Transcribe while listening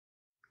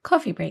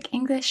Coffee Break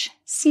English,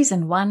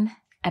 Season 1,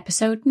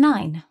 Episode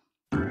 9.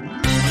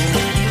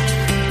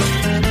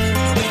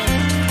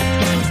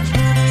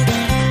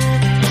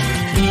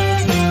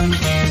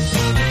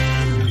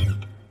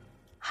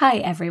 Hi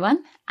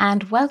everyone,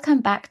 and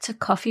welcome back to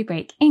Coffee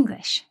Break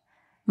English.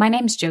 My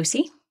name's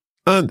Josie.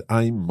 And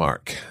I'm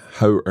Mark.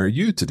 How are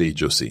you today,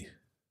 Josie?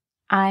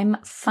 I'm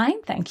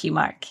fine, thank you,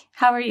 Mark.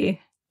 How are you?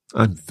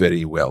 I'm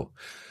very well.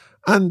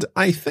 And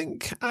I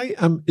think I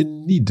am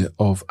in need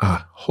of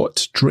a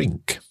hot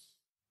drink.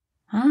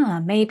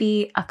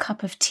 Maybe a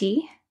cup of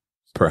tea?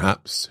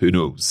 Perhaps, who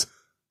knows?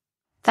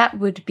 That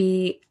would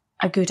be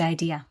a good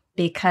idea,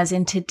 because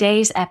in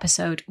today's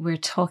episode, we're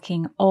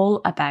talking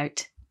all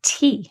about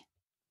tea.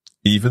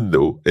 Even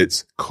though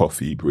it's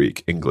Coffee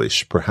Break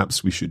English,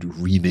 perhaps we should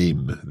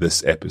rename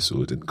this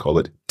episode and call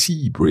it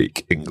Tea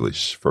Break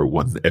English for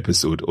one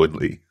episode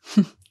only.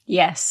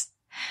 Yes.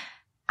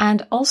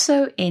 And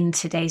also in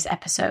today's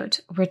episode,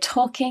 we're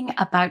talking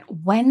about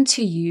when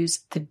to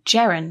use the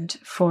gerund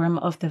form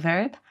of the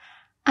verb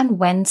and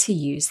when to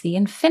use the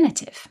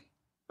infinitive.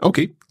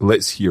 Okay,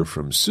 let's hear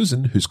from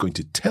Susan, who's going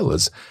to tell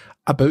us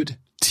about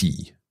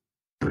tea.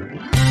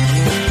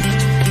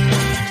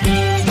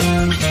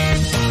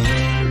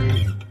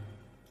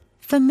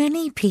 For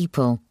many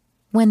people,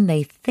 when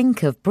they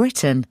think of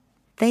Britain,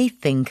 they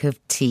think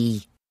of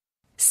tea.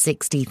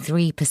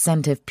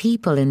 63% of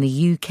people in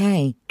the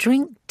UK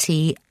drink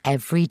tea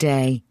every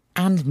day,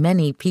 and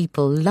many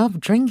people love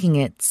drinking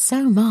it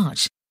so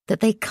much that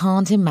they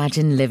can't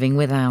imagine living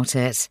without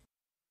it.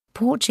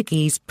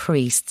 Portuguese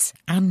priests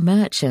and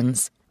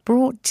merchants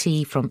brought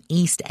tea from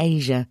East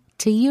Asia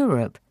to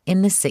Europe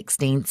in the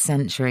 16th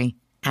century,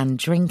 and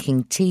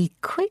drinking tea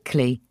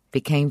quickly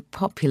became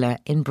popular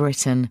in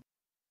Britain.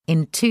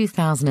 In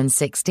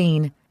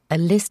 2016, a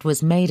list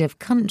was made of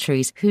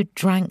countries who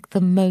drank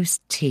the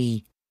most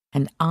tea,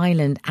 and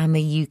Ireland and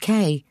the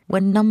UK were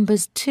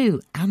numbers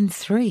 2 and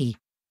 3.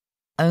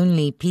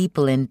 Only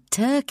people in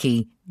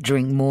Turkey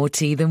drink more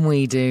tea than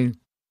we do.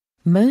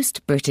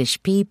 Most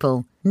British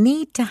people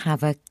need to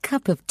have a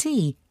cup of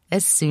tea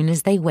as soon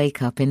as they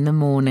wake up in the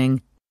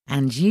morning,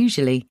 and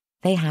usually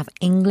they have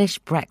English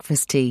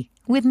breakfast tea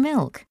with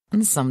milk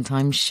and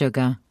sometimes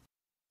sugar.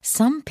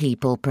 Some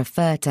people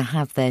prefer to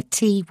have their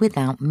tea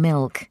without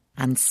milk,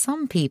 and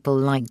some people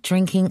like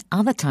drinking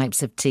other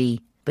types of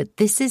tea, but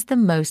this is the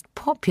most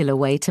popular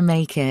way to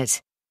make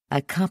it.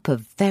 A cup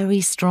of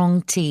very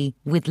strong tea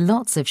with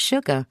lots of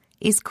sugar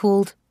is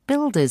called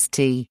builder's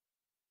tea,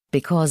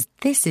 because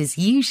this is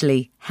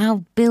usually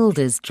how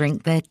builders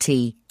drink their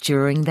tea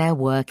during their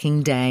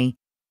working day.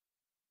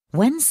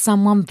 When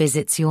someone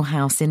visits your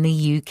house in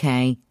the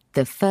UK,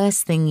 the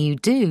first thing you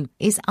do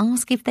is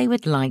ask if they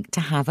would like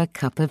to have a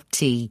cup of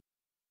tea.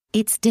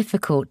 It's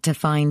difficult to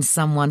find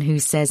someone who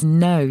says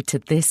no to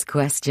this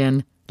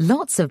question.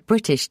 Lots of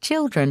British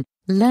children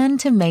learn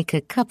to make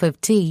a cup of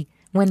tea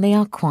when they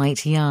are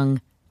quite young,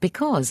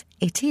 because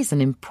it is an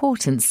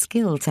important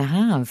skill to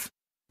have.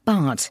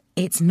 But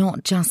it's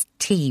not just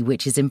tea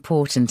which is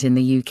important in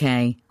the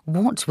UK.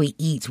 What we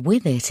eat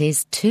with it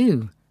is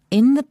too.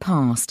 In the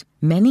past,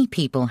 many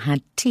people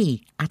had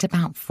tea at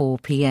about 4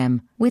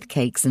 p.m. with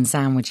cakes and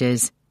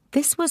sandwiches.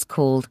 This was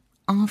called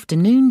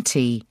afternoon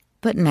tea,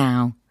 but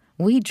now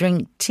we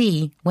drink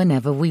tea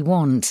whenever we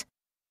want,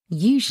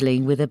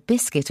 usually with a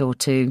biscuit or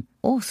 2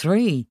 or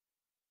 3.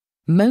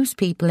 Most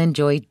people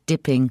enjoy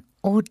dipping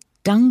or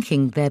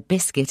dunking their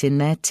biscuit in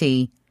their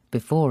tea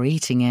before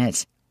eating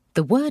it.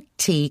 The word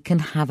tea can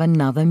have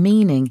another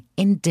meaning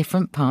in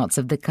different parts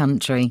of the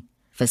country.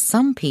 For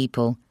some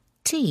people,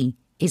 tea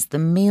is the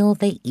meal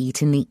they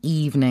eat in the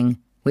evening,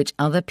 which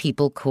other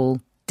people call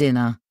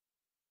dinner.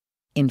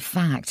 In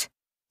fact,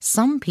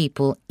 some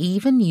people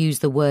even use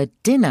the word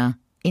dinner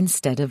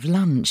instead of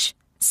lunch.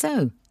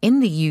 So, in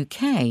the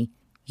UK,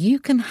 you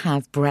can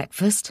have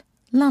breakfast,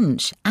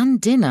 lunch and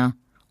dinner,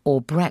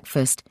 or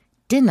breakfast,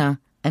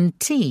 dinner and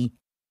tea,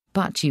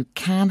 but you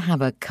can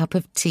have a cup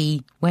of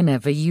tea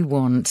whenever you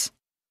want.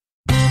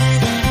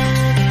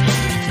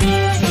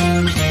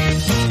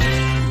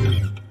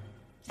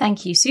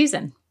 Thank you,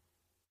 Susan.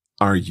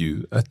 Are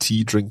you a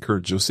tea drinker,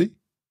 Josie?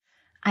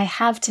 I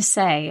have to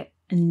say,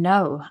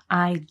 no,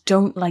 I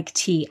don't like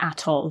tea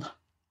at all.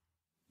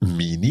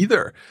 Me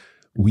neither.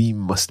 We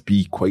must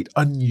be quite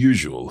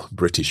unusual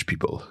British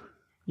people.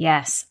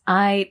 Yes,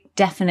 I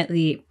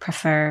definitely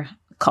prefer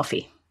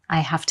coffee, I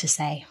have to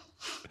say.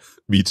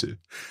 Me too.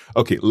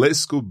 Okay,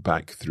 let's go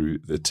back through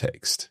the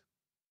text.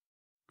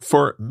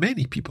 For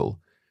many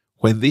people,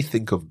 when they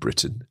think of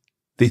Britain,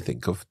 they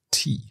think of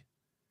tea.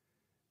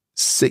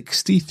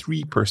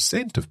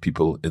 63% of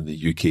people in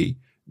the UK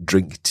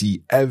drink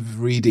tea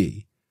every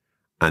day,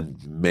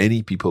 and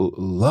many people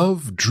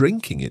love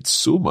drinking it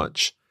so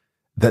much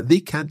that they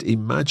can't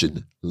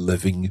imagine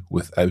living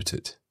without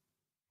it.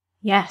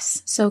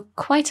 Yes, so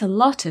quite a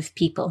lot of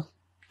people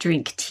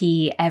drink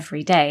tea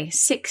every day,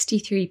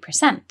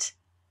 63%.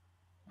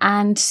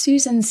 And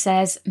Susan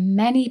says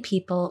many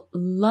people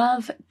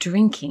love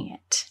drinking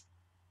it.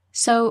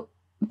 So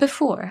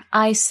before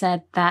I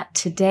said that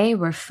today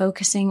we're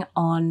focusing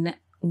on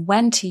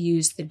when to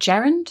use the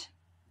gerund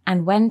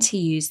and when to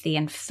use the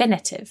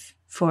infinitive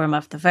form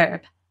of the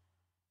verb.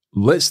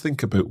 Let's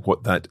think about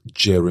what that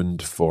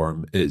gerund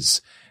form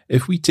is.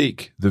 If we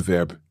take the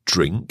verb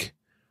drink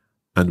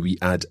and we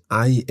add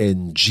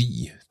ing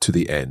to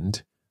the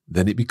end,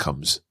 then it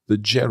becomes the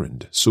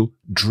gerund. So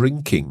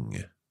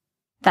drinking.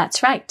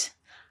 That's right.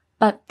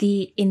 But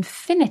the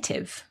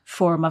infinitive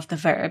form of the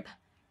verb,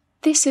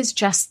 this is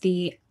just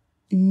the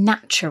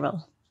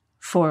natural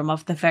form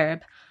of the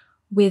verb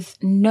with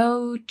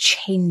no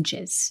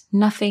changes,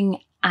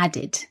 nothing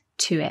added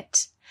to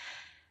it.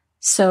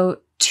 So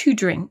to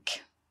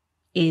drink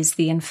is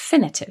the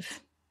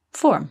infinitive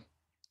form.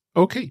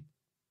 Okay.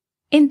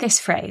 In this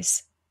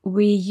phrase,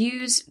 we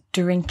use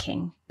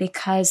drinking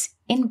because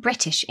in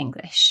British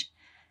English,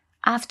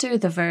 after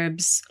the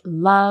verbs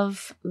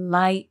love,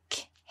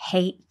 like,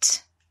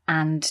 hate,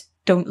 and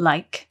don't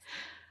like,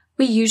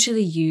 we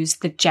usually use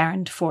the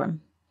gerund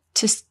form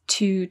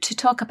to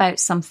talk about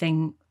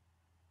something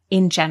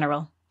in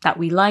general that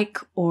we like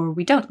or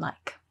we don't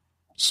like.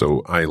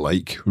 So I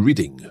like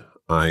reading.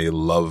 I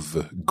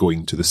love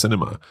going to the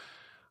cinema.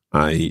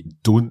 I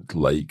don't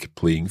like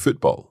playing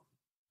football.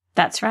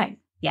 That's right,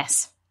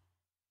 yes.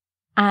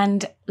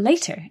 And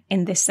later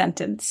in this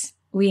sentence,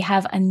 we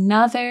have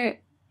another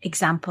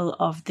example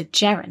of the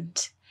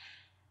gerund.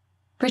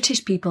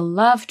 British people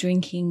love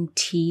drinking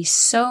tea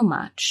so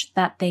much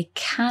that they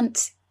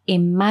can't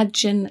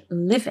imagine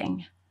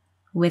living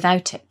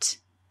without it.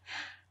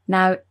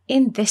 Now,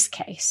 in this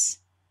case,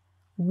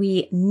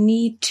 we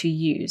need to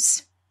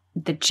use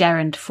the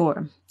gerund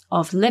form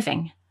of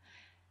living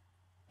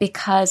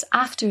because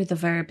after the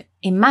verb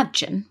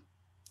imagine,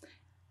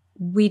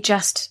 we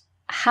just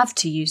have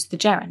to use the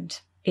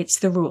gerund. It's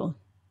the rule.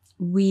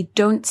 We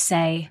don't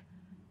say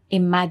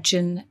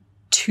imagine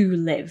to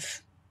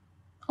live.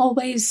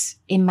 Always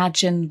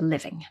imagine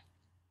living.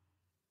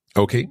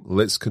 Okay,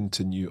 let's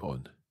continue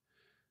on.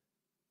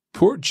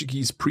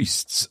 Portuguese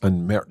priests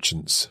and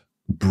merchants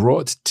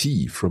brought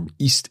tea from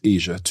East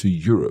Asia to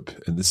Europe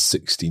in the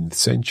 16th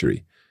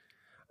century,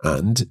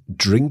 and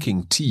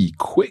drinking tea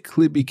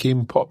quickly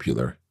became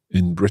popular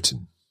in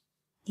Britain.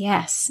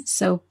 Yes,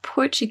 so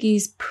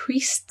Portuguese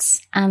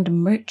priests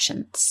and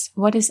merchants.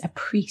 What is a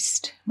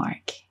priest,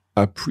 Mark?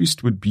 A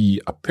priest would be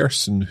a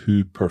person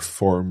who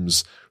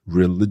performs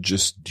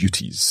religious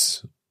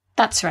duties.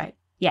 That's right,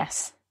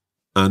 yes.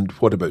 And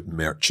what about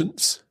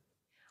merchants?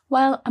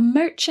 Well, a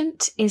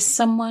merchant is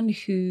someone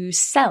who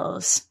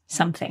sells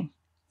something.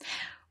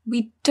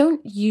 We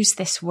don't use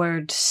this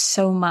word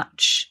so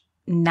much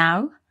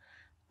now,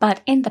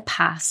 but in the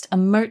past, a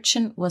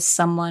merchant was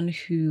someone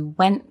who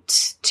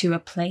went to a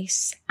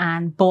place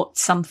and bought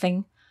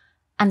something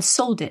and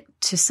sold it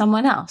to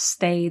someone else.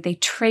 They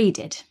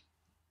traded.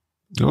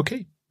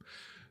 Okay.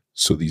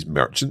 So these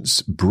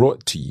merchants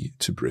brought tea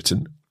to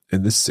Britain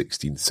in the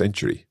 16th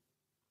century.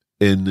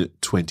 In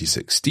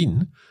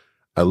 2016,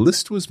 a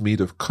list was made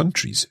of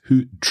countries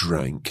who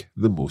drank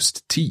the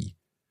most tea,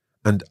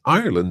 and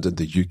Ireland and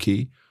the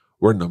UK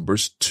were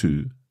numbers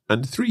 2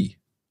 and 3.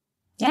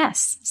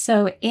 Yes,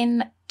 so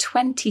in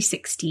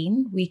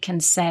 2016, we can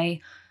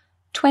say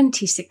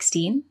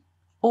 2016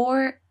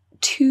 or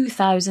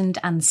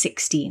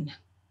 2016.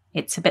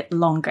 It's a bit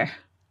longer.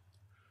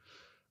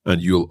 And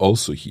you'll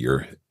also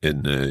hear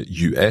in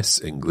US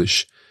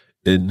English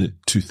in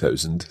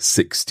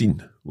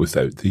 2016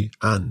 without the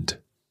and.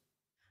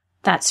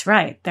 That's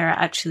right. There are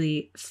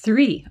actually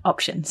 3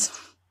 options.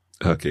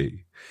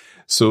 Okay.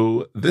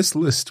 So this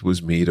list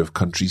was made of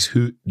countries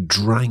who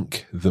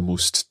drank the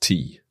most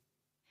tea.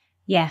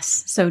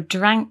 Yes, so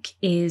drank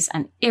is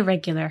an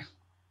irregular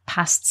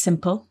past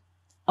simple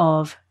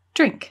of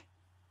drink.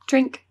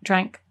 Drink,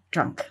 drank,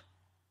 drunk.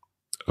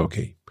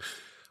 Okay.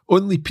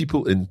 Only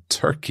people in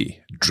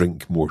Turkey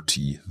drink more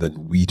tea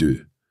than we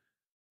do.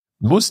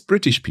 Most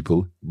British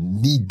people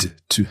need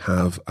to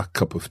have a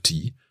cup of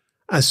tea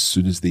as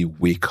soon as they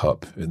wake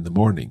up in the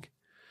morning.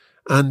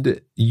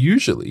 And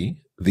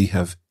usually they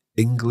have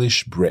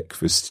English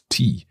breakfast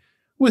tea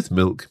with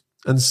milk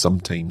and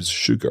sometimes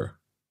sugar.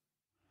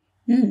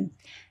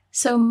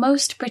 So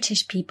most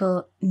British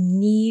people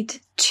need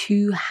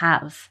to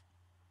have.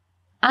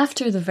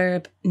 After the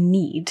verb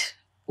need,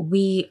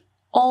 we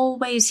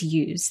always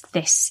use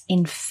this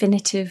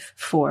infinitive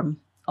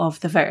form of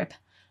the verb,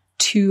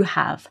 to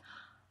have.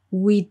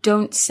 We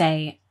don't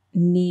say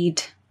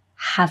need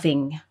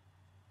having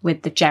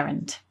with the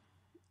gerund.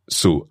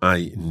 So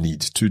I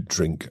need to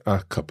drink a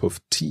cup of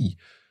tea.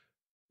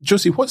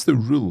 Josie, what's the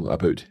rule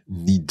about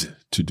need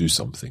to do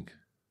something?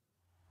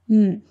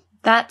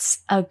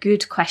 That's a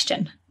good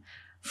question.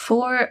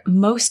 For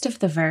most of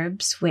the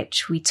verbs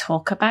which we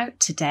talk about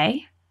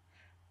today,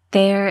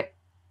 there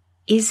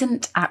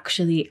isn't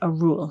actually a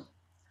rule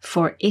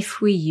for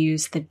if we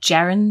use the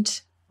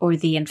gerund or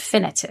the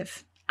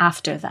infinitive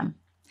after them.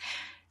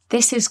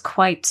 This is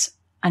quite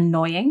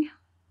annoying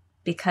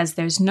because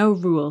there's no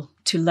rule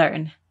to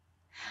learn.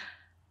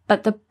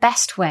 But the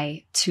best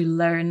way to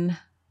learn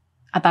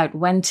about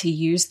when to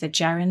use the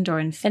gerund or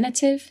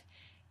infinitive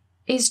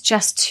is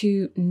just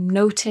to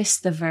notice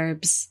the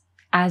verbs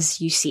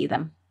as you see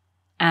them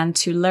and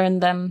to learn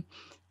them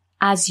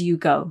as you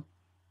go.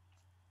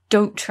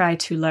 Don't try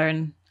to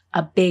learn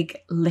a big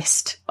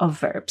list of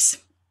verbs.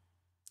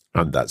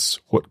 And that's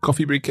what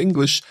Coffee Break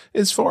English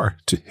is for,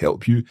 to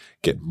help you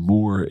get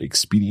more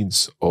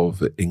experience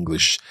of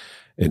English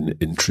in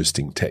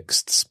interesting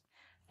texts.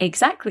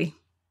 Exactly.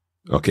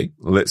 Okay,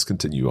 let's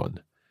continue on.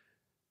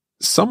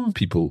 Some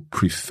people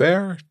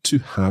prefer to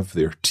have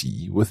their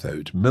tea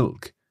without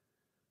milk,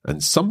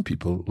 and some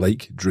people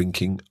like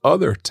drinking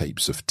other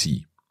types of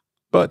tea.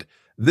 But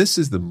this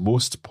is the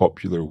most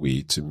popular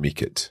way to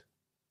make it.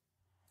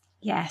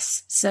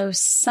 Yes, so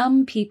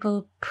some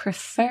people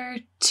prefer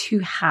to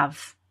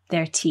have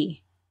their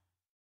tea.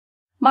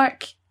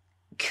 Mark,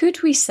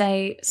 could we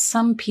say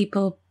some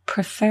people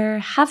prefer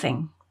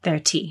having their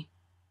tea?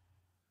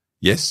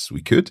 Yes,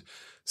 we could.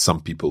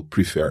 Some people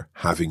prefer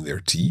having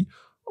their tea,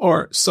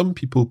 or some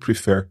people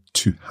prefer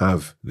to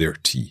have their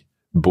tea.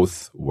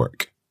 Both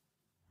work.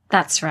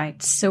 That's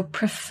right. So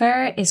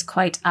prefer is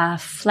quite a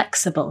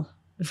flexible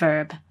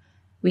verb.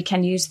 We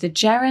can use the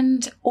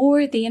gerund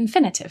or the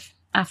infinitive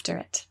after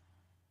it.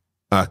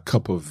 A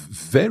cup of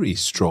very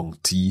strong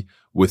tea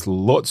with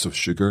lots of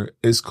sugar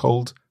is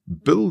called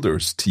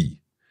builder's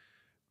tea,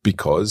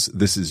 because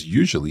this is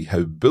usually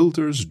how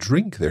builders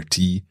drink their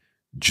tea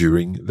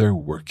during their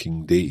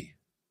working day.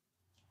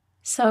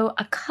 So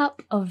a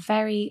cup of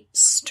very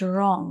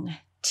strong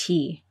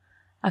tea,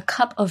 a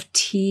cup of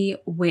tea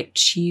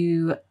which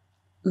you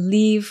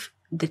leave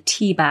the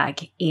tea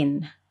bag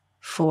in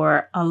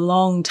for a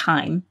long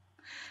time.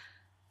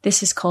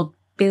 This is called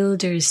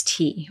builder's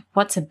tea.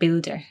 What's a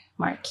builder,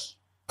 Mark?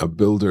 A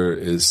builder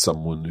is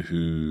someone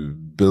who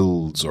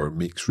builds or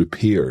makes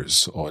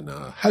repairs on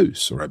a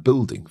house or a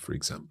building, for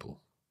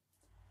example.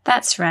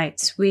 That's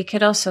right. We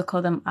could also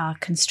call them a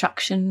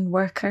construction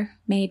worker,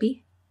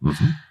 maybe.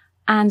 Mm-hmm.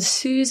 And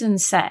Susan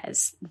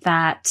says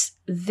that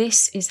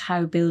this is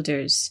how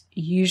builders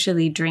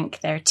usually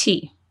drink their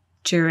tea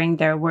during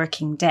their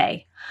working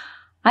day.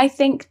 I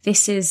think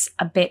this is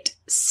a bit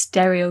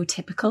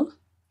stereotypical.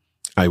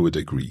 I would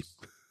agree.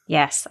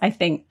 Yes, I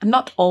think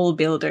not all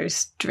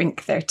builders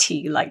drink their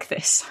tea like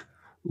this.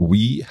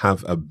 We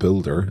have a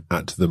builder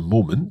at the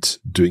moment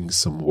doing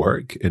some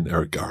work in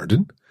our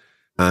garden,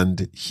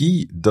 and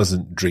he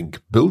doesn't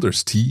drink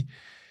builder's tea.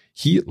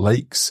 He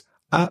likes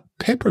a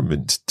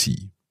peppermint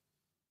tea.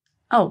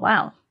 Oh,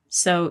 wow.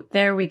 So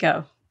there we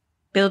go.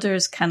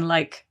 Builders can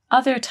like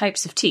other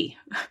types of tea.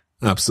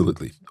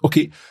 Absolutely.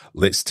 Okay,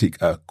 let's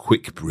take a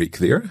quick break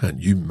there,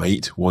 and you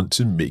might want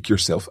to make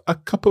yourself a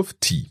cup of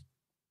tea.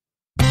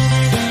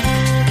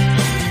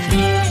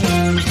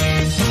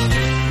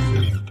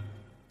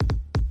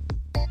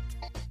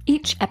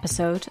 Each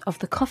episode of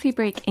the Coffee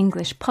Break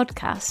English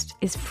podcast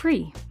is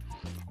free,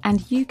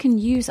 and you can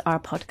use our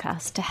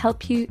podcast to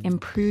help you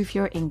improve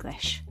your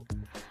English.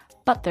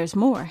 But there's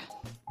more.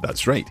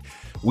 That's right.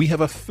 We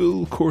have a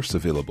full course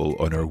available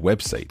on our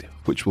website,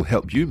 which will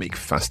help you make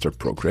faster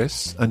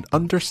progress and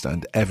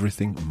understand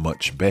everything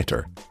much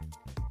better.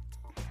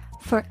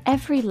 For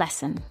every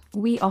lesson,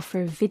 we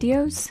offer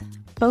videos,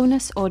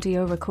 bonus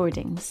audio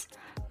recordings,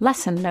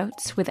 lesson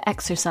notes with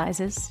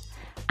exercises,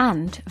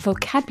 and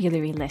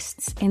vocabulary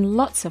lists in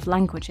lots of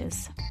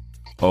languages.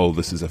 All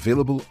this is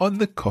available on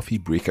the Coffee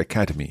Break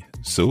Academy,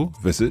 so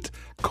visit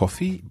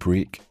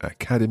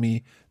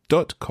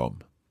coffeebreakacademy.com.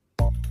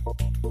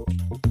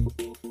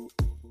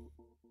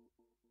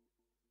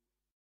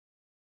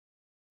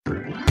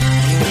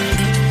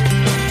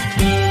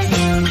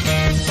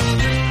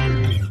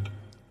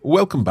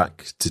 Welcome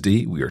back.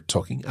 Today we are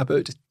talking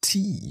about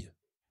tea.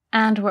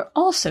 And we're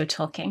also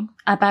talking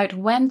about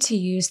when to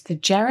use the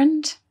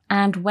gerund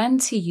and when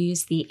to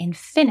use the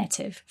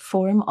infinitive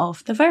form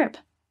of the verb.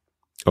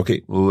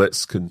 Okay,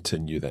 let's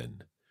continue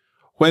then.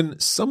 When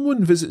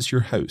someone visits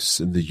your house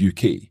in the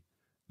UK,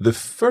 the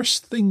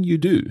first thing you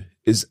do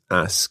is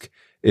ask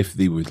if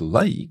they would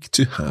like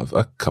to have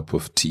a cup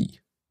of tea.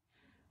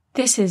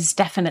 This is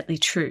definitely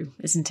true,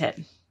 isn't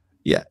it?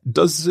 Yeah,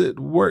 does it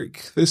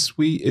work this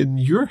way in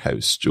your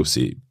house,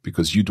 Josie,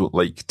 because you don't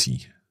like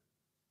tea?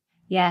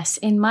 Yes,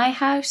 in my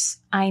house,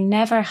 I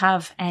never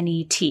have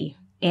any tea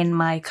in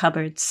my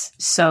cupboards,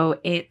 so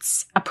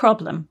it's a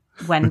problem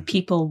when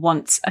people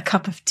want a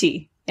cup of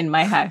tea in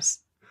my house.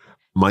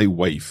 My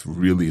wife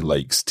really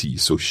likes tea,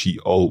 so she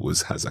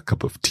always has a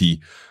cup of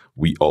tea.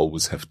 We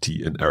always have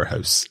tea in our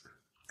house.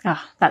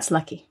 Ah, that's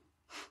lucky.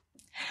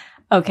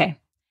 Okay.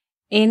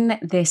 In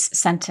this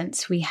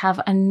sentence, we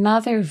have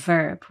another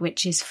verb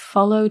which is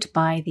followed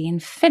by the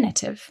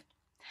infinitive.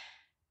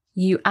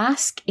 You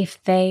ask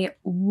if they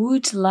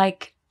would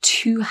like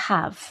to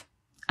have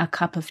a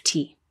cup of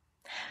tea.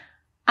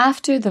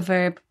 After the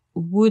verb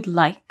would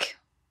like,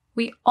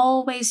 we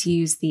always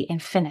use the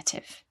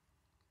infinitive,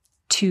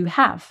 to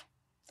have.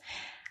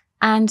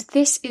 And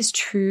this is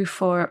true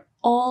for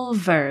all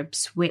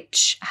verbs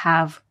which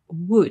have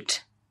would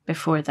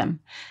before them.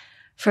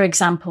 For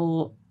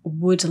example,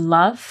 would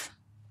love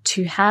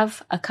to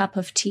have a cup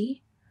of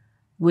tea,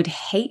 would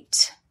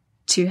hate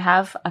to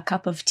have a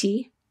cup of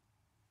tea.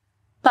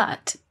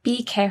 But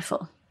be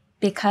careful,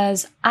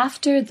 because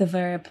after the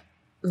verb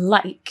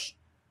like,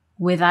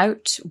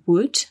 without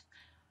would,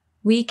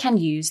 we can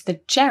use the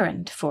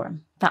gerund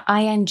form, the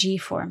ing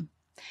form.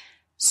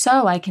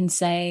 So I can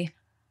say,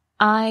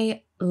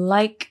 I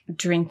like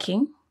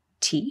drinking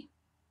tea,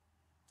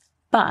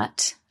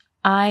 but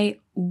I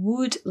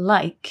would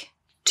like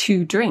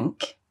to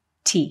drink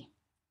tea.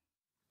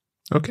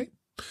 Okay.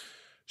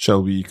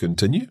 Shall we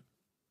continue?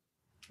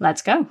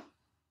 Let's go.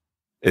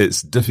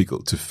 It's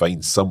difficult to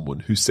find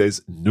someone who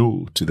says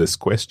no to this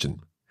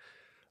question.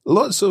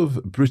 Lots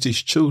of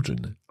British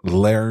children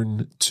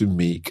learn to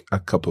make a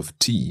cup of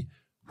tea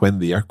when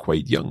they are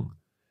quite young,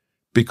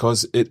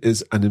 because it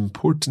is an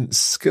important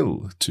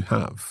skill to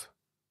have.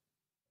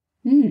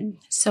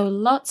 So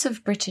lots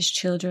of British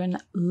children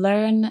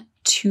learn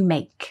to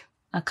make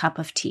a cup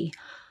of tea.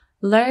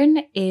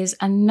 Learn is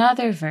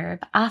another verb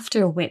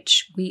after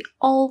which we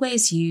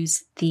always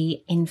use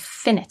the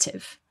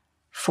infinitive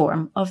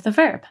form of the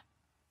verb.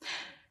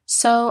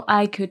 So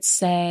I could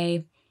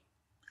say,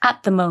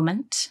 at the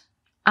moment,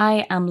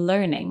 I am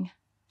learning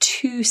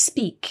to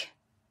speak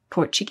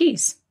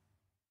Portuguese.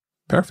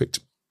 Perfect.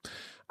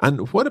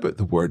 And what about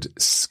the word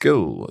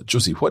skill?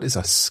 Josie, what is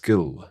a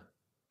skill?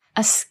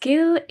 A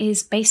skill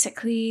is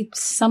basically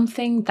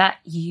something that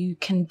you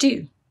can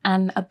do,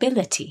 an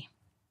ability.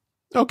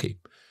 Okay.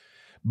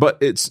 But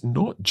it's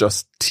not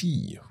just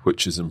tea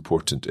which is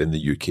important in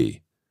the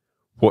UK.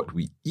 What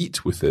we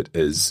eat with it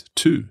is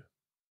too.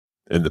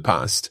 In the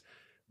past,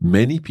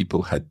 many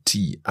people had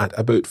tea at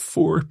about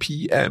 4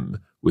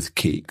 p.m. with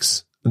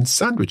cakes and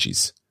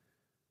sandwiches.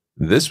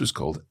 This was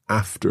called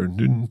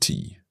afternoon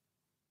tea.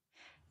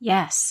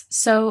 Yes,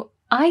 so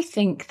I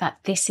think that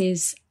this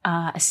is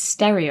a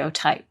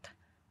stereotype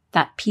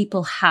that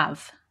people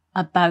have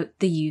about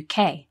the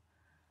UK.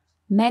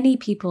 Many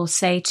people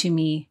say to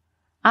me,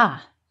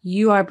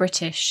 you are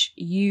British,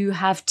 you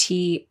have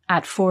tea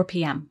at 4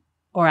 p.m.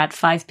 or at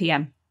 5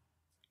 p.m.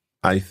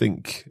 I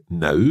think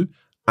now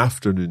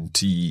afternoon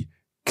tea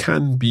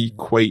can be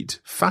quite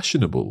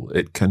fashionable.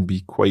 It can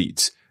be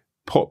quite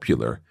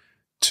popular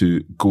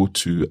to go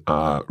to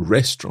a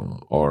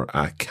restaurant or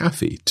a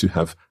cafe to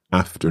have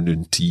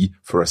afternoon tea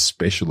for a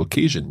special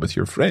occasion with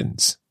your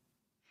friends.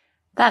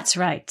 That's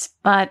right,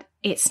 but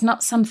it's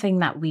not something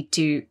that we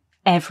do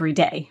every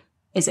day,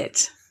 is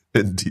it?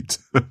 Indeed.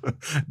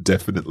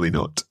 Definitely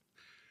not.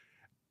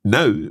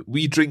 Now,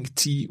 we drink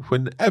tea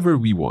whenever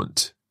we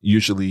want,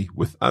 usually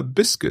with a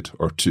biscuit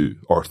or 2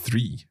 or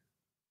 3.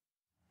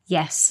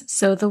 Yes,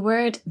 so the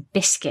word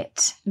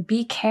biscuit,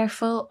 be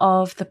careful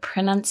of the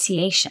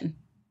pronunciation.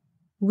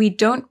 We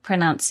don't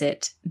pronounce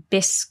it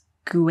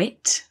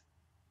biscuit,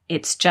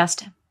 it's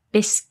just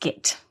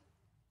biscuit.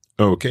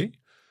 Okay.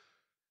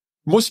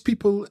 Most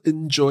people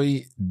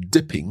enjoy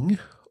dipping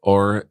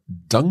or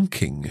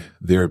dunking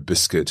their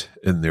biscuit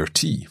in their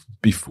tea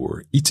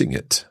before eating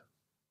it.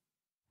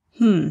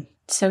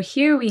 So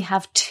here we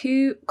have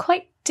 2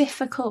 quite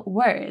difficult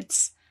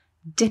words,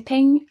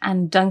 dipping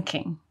and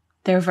dunking.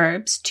 They're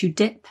verbs to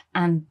dip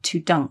and to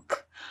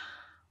dunk.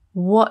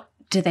 What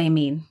do they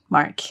mean,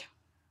 Mark?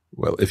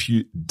 Well, if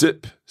you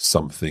dip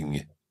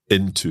something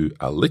into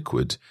a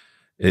liquid,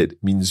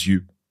 it means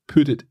you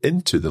put it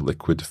into the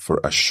liquid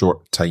for a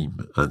short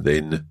time and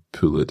then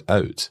pull it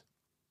out.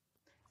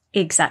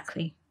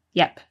 Exactly.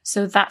 Yep.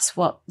 So that's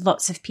what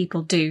lots of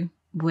people do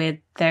with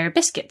their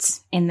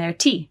biscuits in their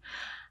tea.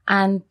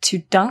 And to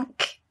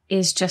dunk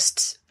is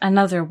just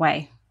another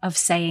way of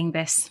saying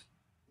this.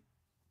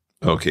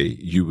 Okay,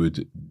 you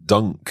would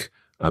dunk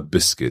a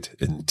biscuit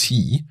in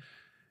tea,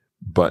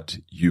 but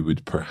you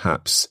would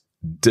perhaps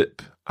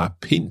dip a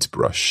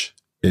paintbrush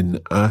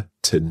in a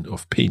tin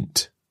of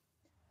paint.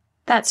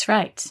 That's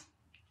right.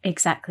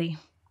 Exactly.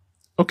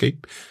 Okay.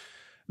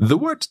 The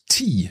word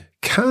tea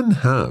can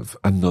have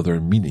another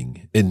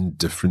meaning in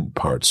different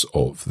parts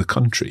of the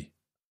country.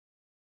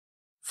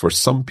 For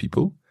some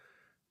people,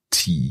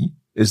 tea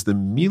is the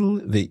meal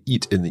they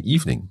eat in the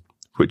evening,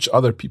 which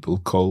other people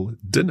call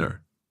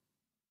dinner.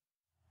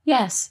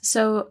 Yes,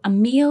 so a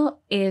meal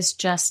is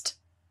just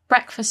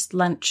breakfast,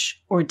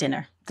 lunch, or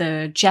dinner,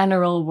 the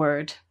general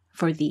word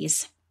for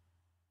these.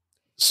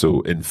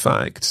 So, in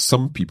fact,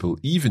 some people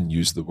even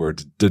use the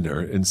word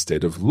dinner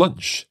instead of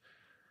lunch.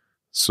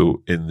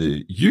 So, in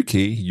the UK,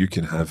 you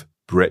can have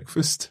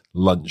breakfast,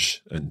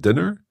 lunch, and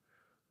dinner,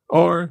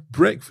 or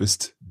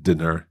breakfast,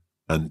 dinner,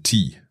 and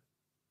tea.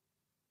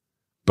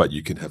 But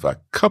you can have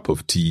a cup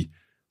of tea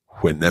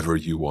whenever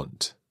you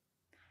want.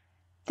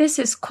 This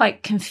is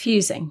quite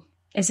confusing,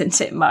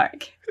 isn't it,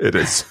 Mark? It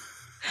is.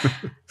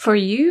 For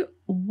you,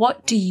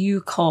 what do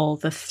you call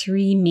the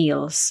 3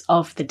 meals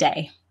of the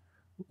day?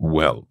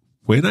 Well,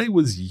 when I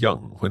was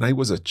young, when I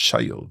was a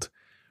child,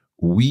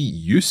 we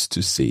used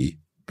to say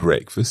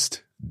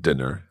breakfast,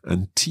 dinner,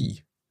 and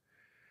tea.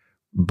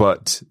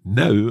 But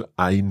now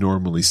I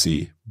normally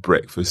say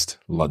breakfast,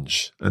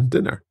 lunch, and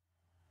dinner.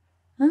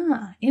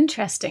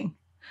 Interesting.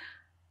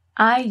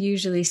 I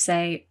usually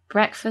say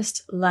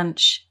breakfast,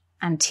 lunch,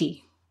 and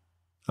tea.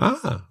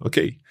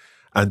 Okay.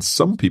 And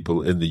some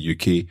people in the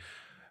UK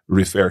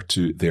refer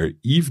to their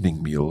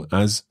evening meal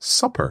as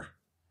supper.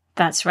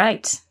 That's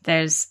right.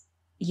 There's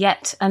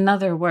yet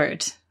another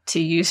word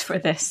to use for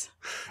this.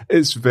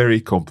 It's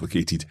very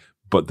complicated,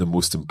 but the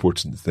most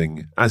important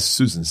thing, as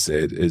Susan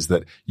said, is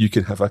that you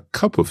can have a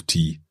cup of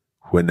tea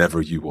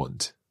whenever you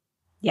want.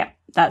 Yep,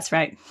 that's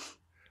right.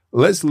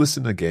 Let's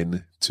listen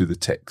again to the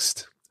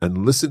text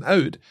and listen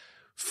out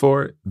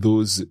for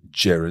those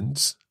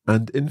gerunds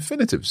and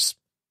infinitives.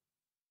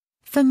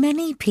 For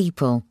many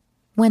people,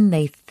 when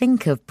they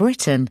think of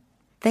Britain,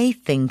 they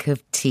think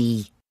of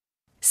tea.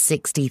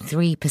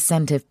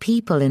 63% of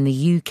people in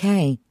the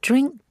UK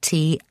drink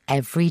tea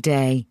every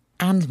day,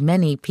 and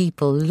many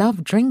people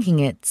love drinking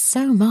it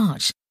so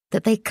much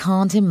that they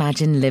can't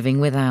imagine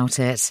living without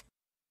it.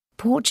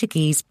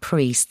 Portuguese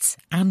priests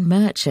and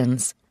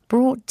merchants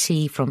brought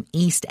tea from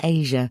East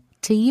Asia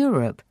to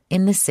Europe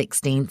in the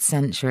 16th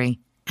century,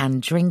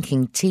 and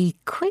drinking tea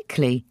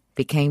quickly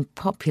became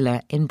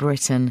popular in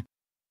Britain.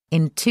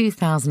 In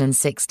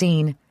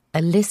 2016,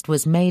 a list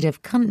was made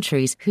of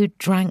countries who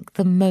drank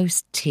the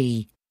most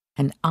tea,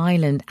 and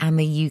Ireland and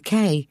the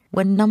UK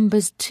were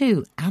numbers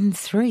 2 and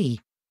 3.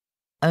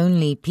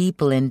 Only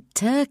people in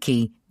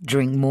Turkey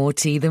drink more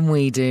tea than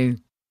we do.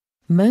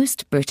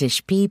 Most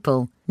British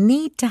people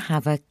need to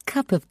have a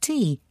cup of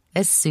tea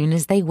as soon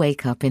as they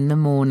wake up in the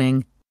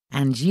morning,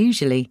 and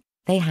usually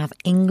they have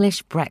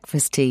English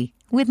breakfast tea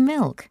with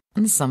milk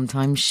and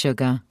sometimes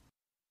sugar.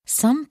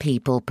 Some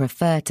people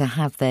prefer to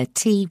have their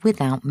tea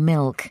without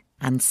milk,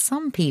 and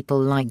some people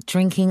like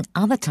drinking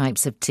other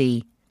types of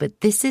tea,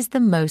 but this is the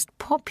most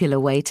popular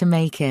way to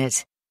make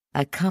it.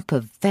 A cup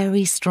of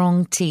very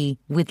strong tea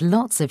with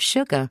lots of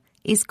sugar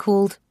is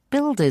called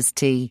builder's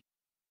tea,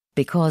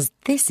 because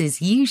this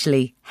is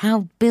usually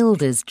how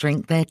builders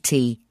drink their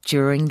tea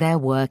during their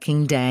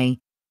working day.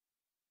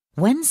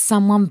 When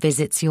someone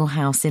visits your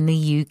house in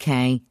the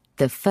UK,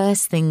 the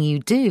first thing you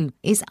do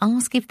is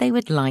ask if they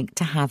would like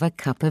to have a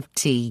cup of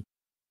tea.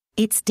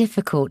 It's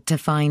difficult to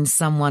find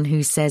someone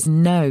who says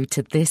no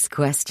to this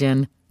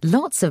question.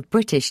 Lots of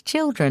British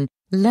children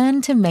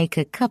learn to make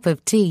a cup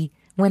of tea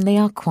when they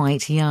are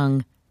quite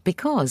young,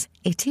 because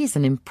it is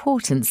an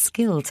important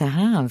skill to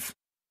have.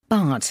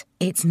 But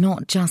it's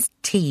not just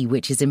tea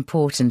which is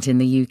important in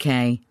the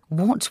UK.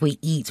 What we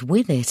eat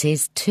with it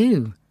is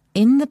too.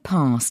 In the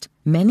past,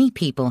 many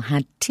people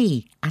had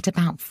tea at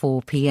about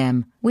 4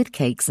 p.m. with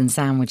cakes and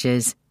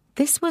sandwiches.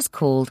 This was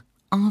called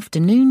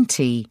afternoon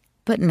tea,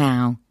 but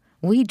now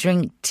we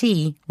drink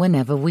tea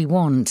whenever we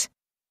want,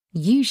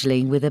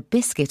 usually with a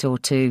biscuit or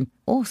 2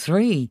 or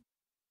 3.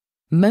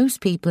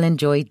 Most people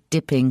enjoy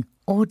dipping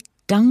or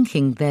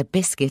dunking their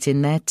biscuit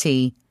in their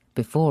tea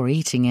before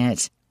eating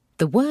it.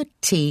 The word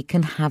tea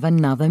can have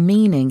another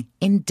meaning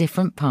in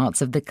different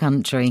parts of the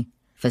country.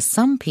 For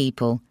some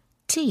people,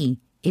 tea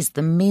is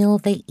the meal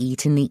they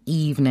eat in the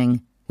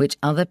evening, which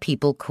other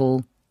people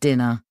call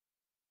dinner.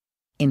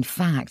 In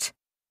fact,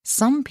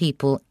 some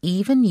people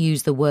even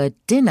use the word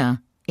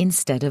dinner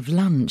instead of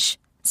lunch.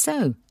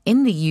 So,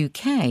 in the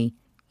UK,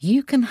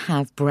 you can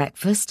have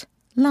breakfast,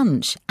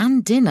 lunch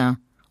and dinner,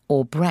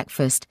 or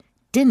breakfast,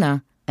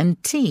 dinner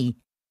and tea,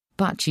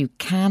 but you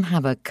can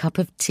have a cup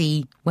of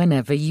tea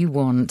whenever you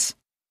want.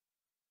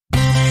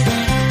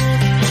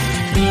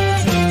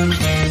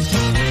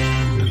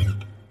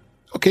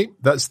 Okay,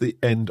 that's the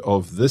end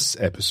of this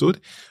episode.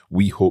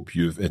 We hope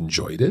you've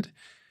enjoyed it.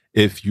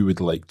 If you would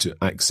like to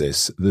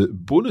access the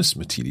bonus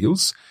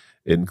materials,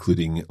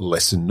 including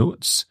lesson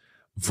notes,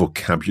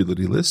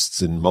 vocabulary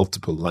lists in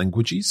multiple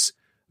languages,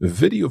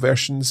 video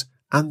versions,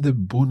 and the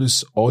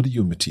bonus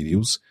audio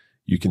materials,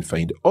 you can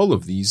find all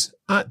of these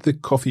at the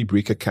Coffee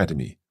Break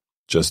Academy.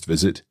 Just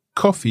visit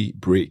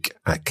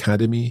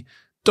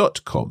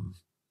coffeebreakacademy.com.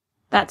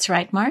 That's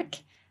right, Mark.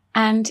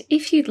 And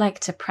if you'd like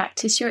to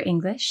practice your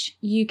English,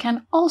 you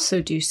can also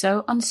do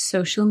so on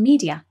social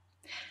media.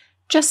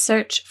 Just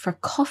search for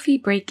Coffee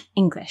Break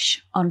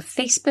English on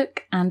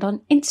Facebook and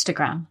on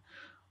Instagram,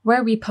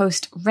 where we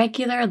post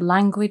regular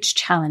language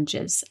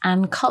challenges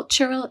and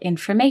cultural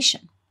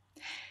information.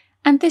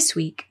 And this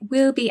week,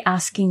 we'll be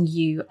asking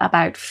you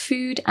about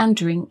food and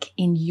drink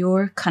in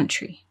your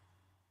country.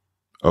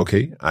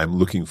 Okay, I'm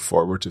looking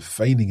forward to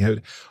finding out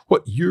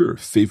what your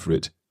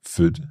favourite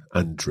food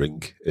and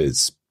drink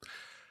is.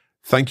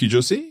 Thank you,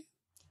 Josie.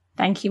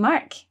 Thank you,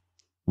 Mark.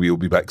 We'll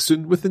be back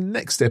soon with the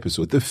next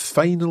episode, the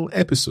final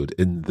episode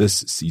in this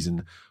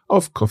season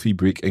of Coffee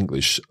Break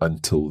English.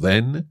 Until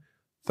then,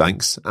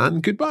 thanks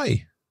and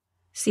goodbye.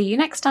 See you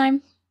next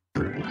time.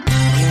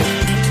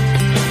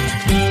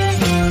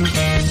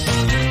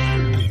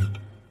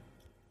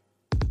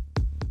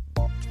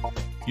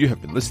 You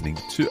have been listening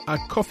to a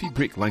Coffee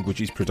Break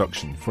Languages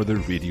production for the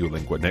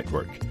Radiolingua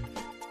Network.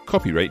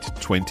 Copyright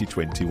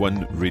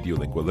 2021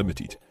 Radiolingua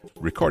Limited.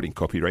 Recording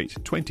copyright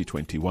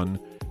 2021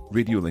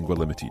 Radiolingua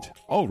Limited.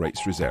 All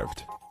rights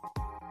reserved.